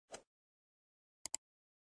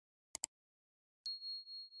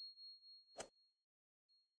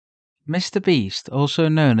MrBeast, also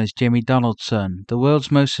known as Jimmy Donaldson, the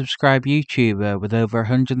world's most subscribed YouTuber with over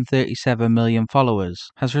 137 million followers,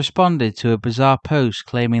 has responded to a bizarre post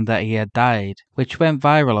claiming that he had died, which went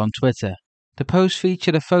viral on Twitter. The post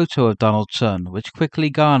featured a photo of Donaldson, which quickly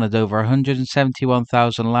garnered over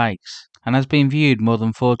 171,000 likes, and has been viewed more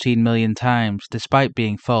than 14 million times, despite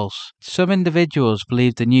being false. Some individuals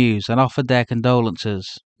believed the news and offered their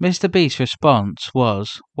condolences. MrBeast's response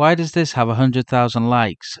was, "Why does this have 100,000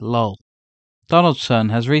 likes? Lol." Donaldson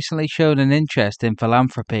has recently shown an interest in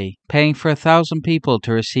philanthropy, paying for 1,000 people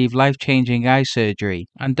to receive life-changing eye surgery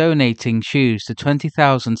and donating shoes to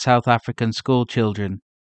 20,000 South African school children.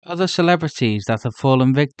 Other celebrities that have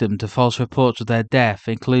fallen victim to false reports of their death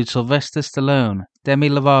include Sylvester Stallone, Demi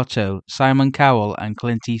Lovato, Simon Cowell, and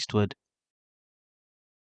Clint Eastwood.